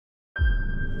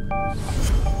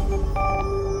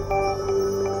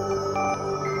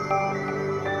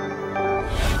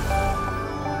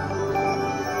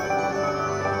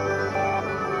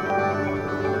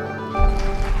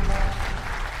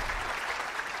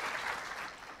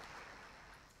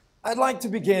I'd like to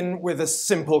begin with a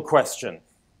simple question.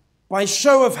 By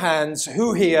show of hands,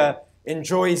 who here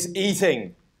enjoys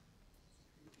eating?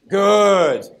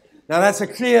 Good. Now that's a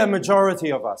clear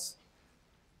majority of us.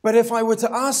 But if I were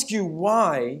to ask you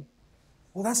why,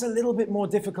 well, that's a little bit more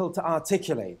difficult to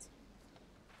articulate.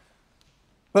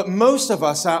 But most of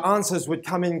us, our answers would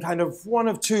come in kind of one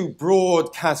of two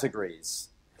broad categories.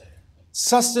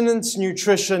 Sustenance,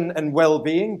 nutrition, and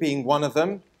well-being being one of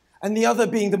them, and the other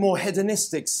being the more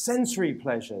hedonistic sensory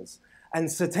pleasures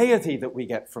and satiety that we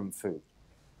get from food.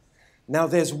 Now,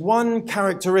 there's one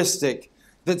characteristic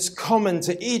that's common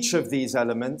to each of these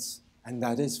elements, and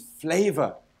that is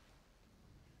flavor.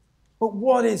 But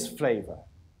what is flavor?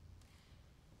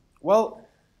 Well,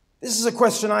 this is a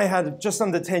question I had just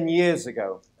under 10 years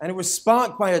ago, and it was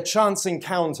sparked by a chance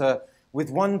encounter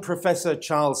with one Professor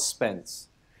Charles Spence.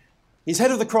 He's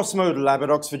head of the cross-modal lab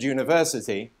at Oxford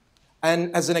University,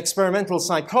 and as an experimental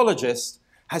psychologist,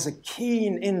 has a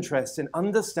keen interest in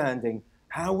understanding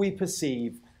how we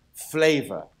perceive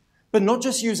flavor, but not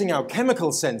just using our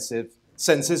chemical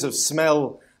senses of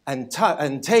smell and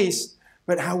taste,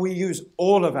 but how we use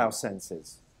all of our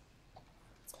senses.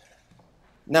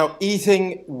 Now,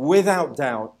 eating, without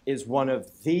doubt, is one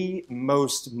of the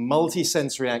most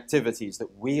multisensory activities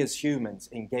that we as humans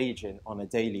engage in on a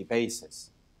daily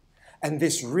basis. And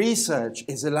this research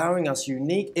is allowing us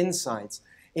unique insights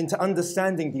into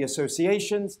understanding the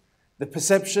associations, the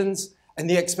perceptions, and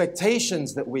the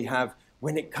expectations that we have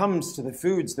when it comes to the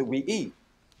foods that we eat.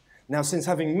 Now, since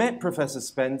having met Professor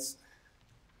Spence,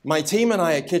 my team and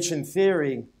I at Kitchen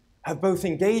Theory have both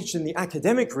engaged in the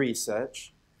academic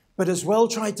research, but as well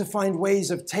tried to find ways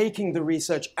of taking the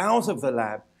research out of the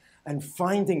lab and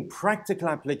finding practical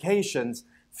applications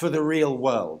for the real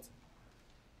world.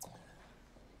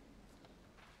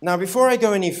 Now, before I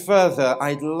go any further,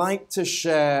 I'd like to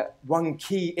share one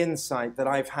key insight that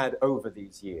I've had over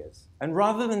these years. And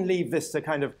rather than leave this to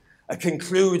kind of a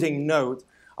concluding note,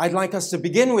 I'd like us to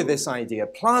begin with this idea,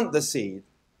 plant the seed,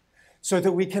 so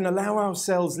that we can allow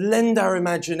ourselves, lend our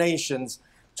imaginations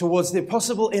towards the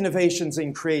possible innovations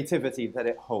in creativity that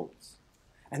it holds.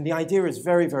 And the idea is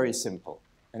very, very simple,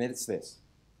 and it's this.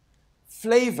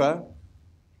 Flavor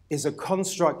is a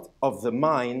construct of the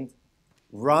mind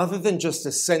rather than just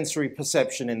a sensory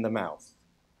perception in the mouth.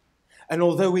 And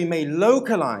although we may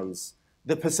localize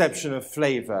the perception of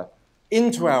flavor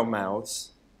into our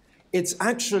mouths, it's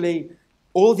actually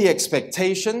all the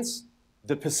expectations,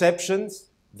 the perceptions,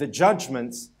 the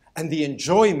judgments, and the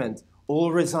enjoyment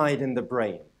all reside in the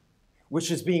brain,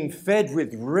 which is being fed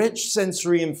with rich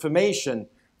sensory information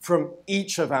from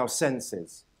each of our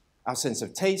senses. Our sense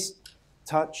of taste,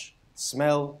 touch,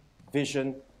 smell,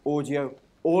 vision, audio,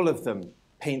 all of them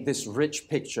paint this rich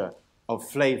picture of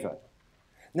flavor.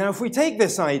 Now, if we take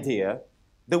this idea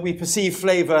that we perceive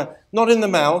flavor not in the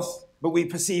mouth, but we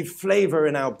perceive flavor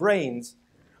in our brains,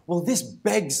 well, this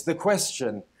begs the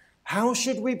question, how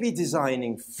should we be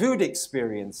designing food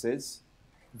experiences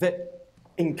that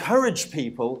encourage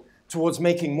people towards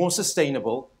making more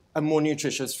sustainable and more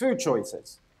nutritious food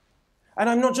choices? And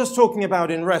I'm not just talking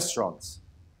about in restaurants,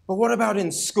 but what about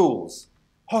in schools,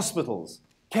 hospitals,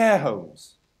 care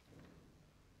homes?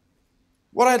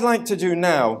 What I'd like to do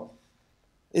now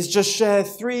is just share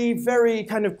three very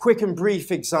kind of quick and brief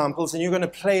examples, and you're going to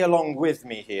play along with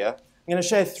me here. I'm going to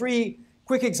share three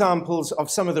quick examples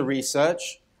of some of the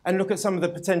research and look at some of the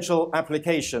potential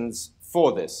applications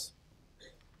for this.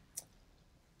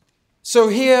 So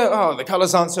here, the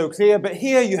colors aren't so clear, but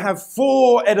here you have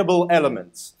 4 edible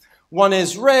elements. One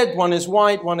is red, one is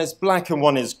white, one is black, and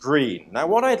one is green. Now,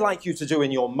 what I'd like you to do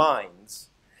in your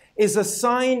minds is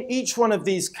assign each one of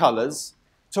these colors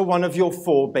to one of your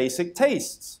 4 basic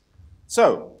tastes.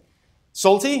 So,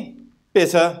 salty,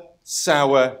 bitter,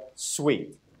 sour,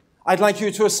 sweet. I'd like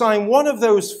you to assign one of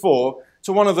those 4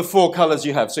 to one of the 4 colors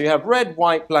you have. So you have red,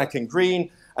 white, black, and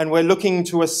green, and we're looking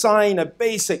to assign a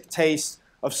basic taste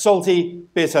of salty,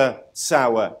 bitter,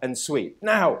 sour, and sweet.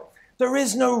 Now, there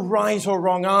is no right or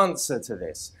wrong answer to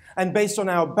this. And based on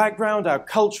our background, our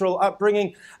cultural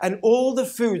upbringing, and all the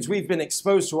foods we've been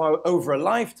exposed to over a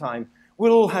lifetime,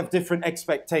 we'll all have different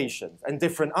expectations and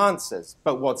different answers.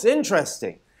 But what's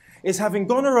interesting is having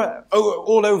gone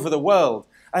all over the world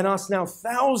and asked now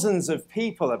thousands of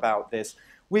people about this,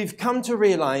 we've come to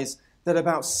realize that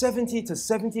about 70 to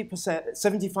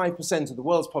 75% of the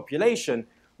world's population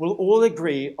will all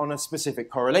agree on a specific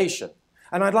correlation.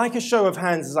 And I'd like a show of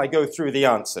hands as I go through the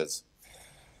answers.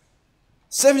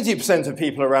 70% of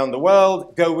people around the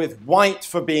world go with white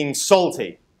for being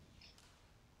salty.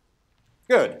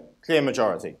 Good, clear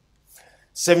majority.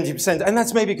 70%, and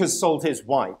that's maybe because salt is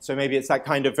white, so maybe it's that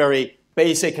kind of very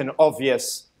basic and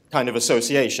obvious kind of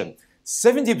association.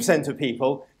 70% of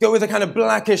people go with a kind of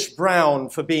blackish brown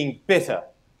for being bitter.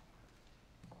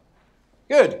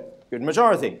 Good, good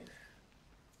majority.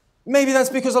 Maybe that's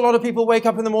because a lot of people wake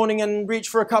up in the morning and reach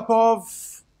for a cup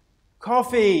of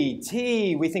coffee,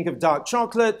 tea. We think of dark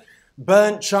chocolate.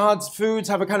 Burnt, charred foods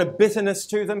have a kind of bitterness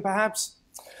to them, perhaps.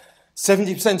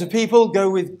 70% of people go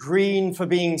with green for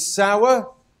being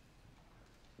sour.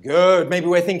 Good. Maybe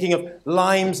we're thinking of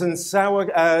limes and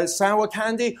sour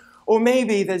candy. Or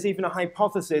maybe there's even a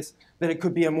hypothesis that it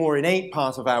could be a more innate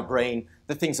part of our brain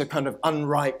that thinks of kind of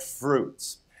unripe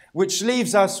fruits, which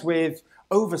leaves us with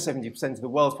over 70% of the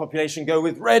world's population go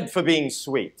with red for being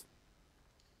sweet.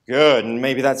 Good, and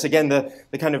maybe that's again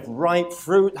the kind of ripe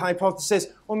fruit hypothesis,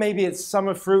 or maybe it's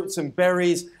summer fruits and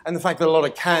berries and the fact that a lot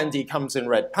of candy comes in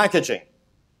red packaging.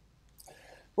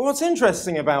 But what's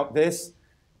interesting about this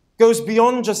goes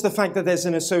beyond just the fact that there's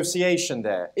an association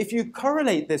there. If you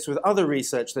correlate this with other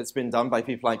research that's been done by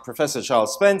people like Professor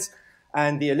Charles Spence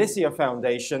and the Alicia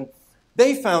Foundation,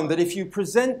 they found that if you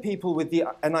present people with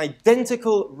an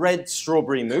identical red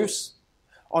strawberry mousse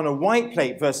on a white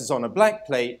plate versus on a black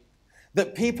plate,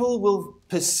 that people will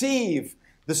perceive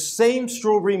the same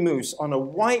strawberry mousse on a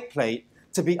white plate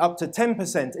to be up to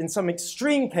 10%, in some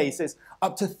extreme cases,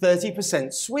 up to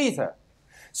 30% sweeter.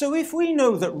 So if we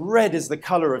know that red is the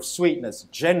color of sweetness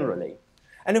generally,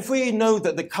 and if we know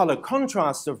that the color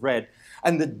contrast of red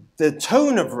and the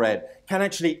tone of red can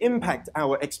actually impact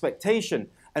our expectation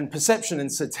and perception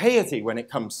and satiety when it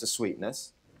comes to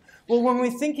sweetness, well, when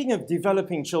we're thinking of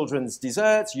developing children's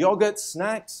desserts, yogurts,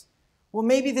 snacks, well,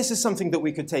 maybe this is something that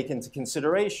we could take into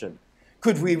consideration.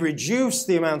 Could we reduce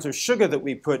the amount of sugar that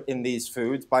we put in these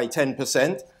foods by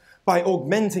 10% by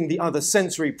augmenting the other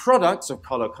sensory products of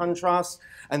color contrast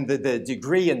and the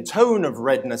degree and tone of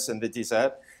redness in the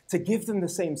dessert to give them the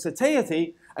same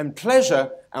satiety and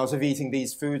pleasure out of eating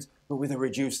these foods, but with a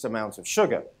reduced amount of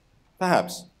sugar?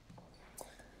 Perhaps.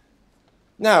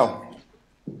 Now,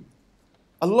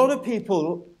 a lot of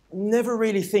people never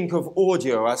really think of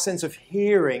audio, our sense of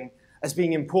hearing, as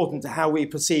being important to how we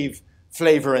perceive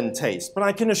flavor and taste. But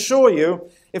I can assure you,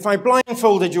 if I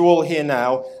blindfolded you all here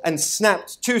now and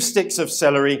snapped 2 sticks of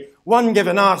celery, one give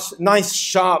a nice,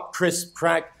 sharp, crisp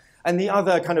crack, and the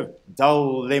other kind of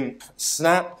dull, limp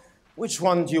snap, which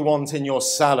one do you want in your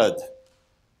salad?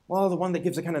 Well, the one that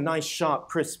gives a kind of nice, sharp,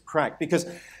 crisp crack, because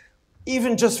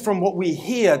even just from what we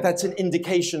hear, that's an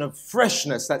indication of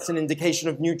freshness, that's an indication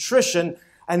of nutrition,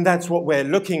 and that's what we're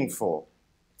looking for.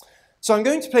 So I'm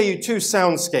going to play you 2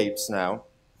 soundscapes now.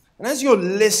 And as you're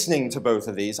listening to both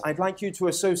of these, I'd like you to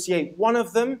associate one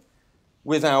of them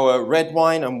with our red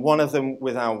wine and one of them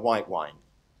with our white wine.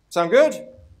 Sound good?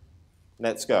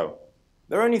 Let's go.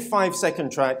 They're only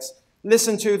 5-second tracks.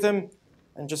 Listen to them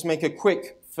and just make a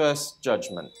quick first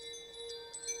judgment.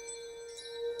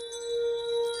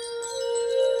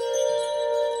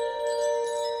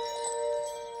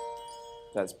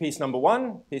 That's piece number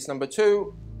 1, piece number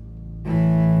 2.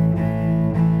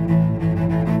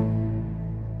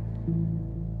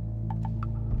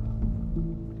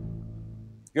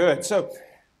 Good. So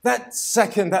that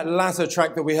latter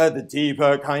track that we heard, the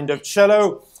deeper kind of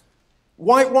cello,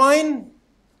 white wine?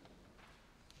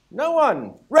 No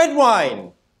one. Red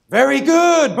wine. Very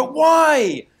good. But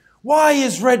why? Why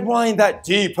is red wine that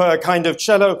deeper kind of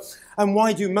cello? And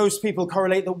why do most people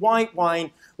correlate the white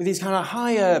wine with these kind of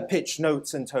higher pitched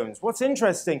notes and tones? What's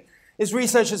interesting is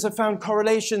researchers have found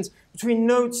correlations between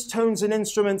notes, tones, and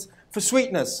instruments for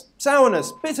sweetness,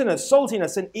 sourness, bitterness,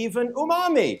 saltiness, and even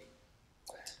umami.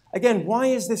 Again, why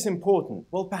is this important?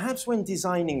 Well, perhaps when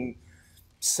designing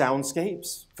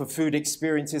soundscapes for food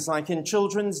experiences like in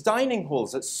children's dining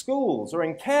halls at schools or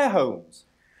in care homes,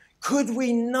 could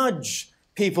we nudge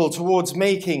people towards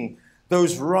making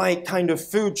those right kind of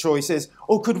food choices,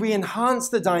 or could we enhance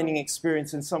the dining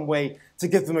experience in some way to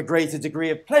give them a greater degree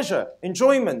of pleasure,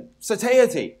 enjoyment,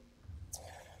 satiety?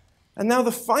 And now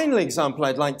the final example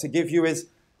I'd like to give you is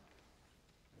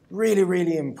really,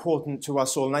 really important to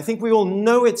us all. And I think we all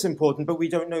know it's important, but we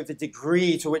don't know the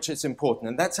degree to which it's important.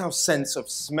 And that's our sense of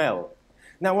smell.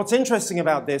 Now, what's interesting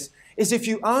about this is if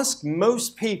you ask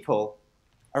most people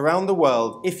around the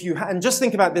world, and just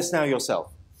think about this now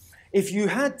yourself, if you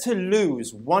had to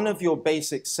lose one of your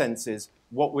basic senses,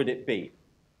 what would it be?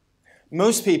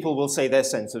 Most people will say their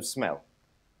sense of smell.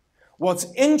 What's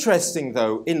interesting,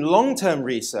 though, in long-term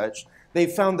research, they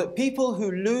found that people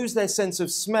who lose their sense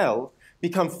of smell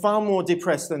become far more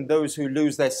depressed than those who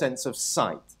lose their sense of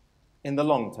sight in the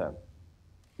long term.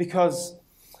 Because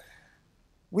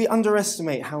we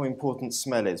underestimate how important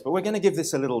smell is, but we're going to give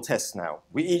this a little test now.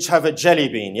 We each have a jelly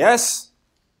bean, yes?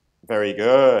 Very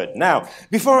good. Now,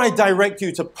 before I direct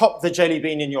you to pop the jelly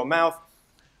bean in your mouth,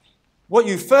 what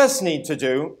you first need to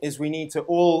do is we need to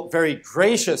all very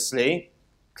graciously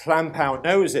clamp our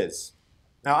noses.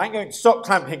 Now, I'm going to stop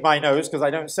clamping my nose because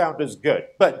I don't sound as good,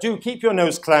 but do keep your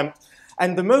nose clamped.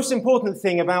 And the most important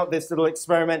thing about this little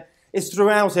experiment is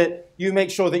throughout it, you make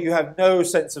sure that you have no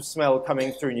sense of smell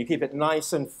coming through and you keep it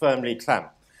nice and firmly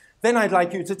clamped. Then I'd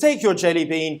like you to take your jelly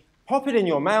bean, pop it in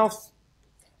your mouth,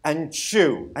 and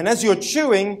chew. And as you're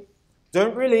chewing,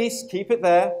 don't release, keep it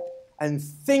there, and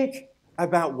think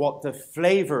about what the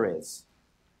flavor is.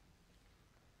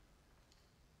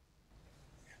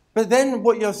 But then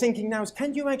what you're thinking now is,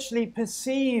 can you actually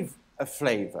perceive a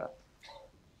flavor?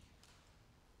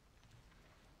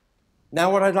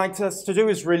 Now what I'd like us to do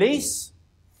is release.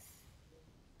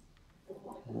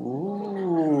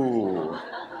 Ooh.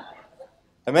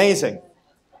 Amazing.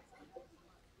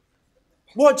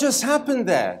 What just happened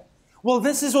there? Well,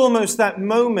 this is almost that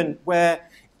moment where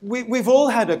we've all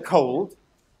had a cold,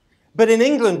 but in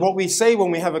England, what we say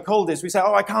when we have a cold is we say,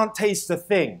 oh, I can't taste a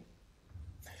thing.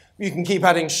 You can keep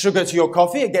adding sugar to your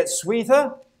coffee, it gets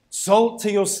sweeter. Salt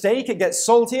to your steak, it gets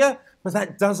saltier, but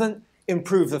that doesn't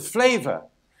improve the flavor.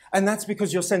 And that's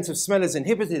because your sense of smell is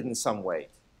inhibited in some way.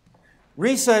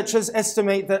 Researchers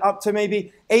estimate that up to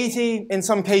maybe 80, in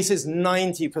some cases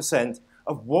 90%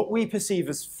 of what we perceive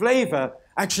as flavor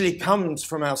actually comes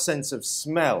from our sense of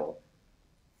smell.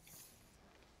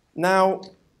 Now,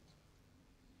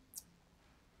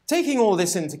 taking all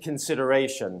this into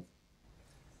consideration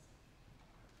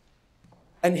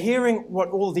and hearing what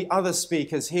all the other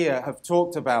speakers here have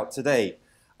talked about today,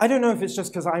 I don't know if it's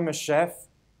just because I'm a chef,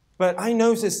 but I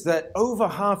noticed that over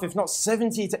half, if not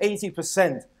 70 to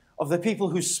 80% of the people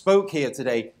who spoke here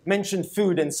today mentioned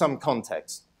food in some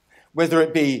context, whether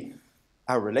it be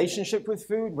our relationship with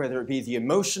food, whether it be the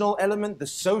emotional element, the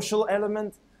social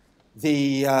element,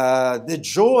 the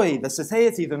joy, the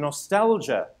satiety, the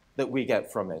nostalgia that we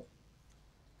get from it.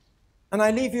 And I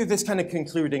leave you this kind of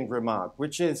concluding remark,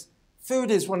 which is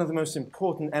food is one of the most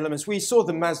important elements. We saw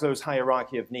the Maslow's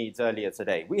hierarchy of needs earlier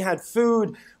today. We had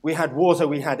food, we had water,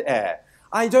 we had air.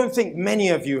 I don't think many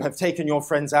of you have taken your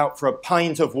friends out for a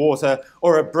pint of water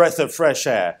or a breath of fresh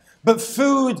air. But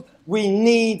food we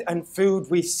need and food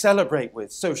we celebrate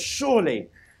with. So surely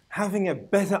having a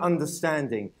better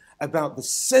understanding about the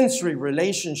sensory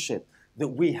relationship that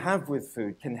we have with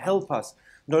food can help us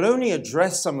not only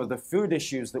address some of the food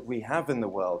issues that we have in the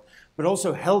world, but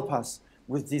also help us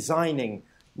with designing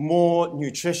more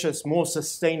nutritious, more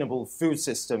sustainable food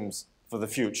systems for the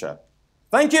future.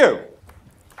 Thank you.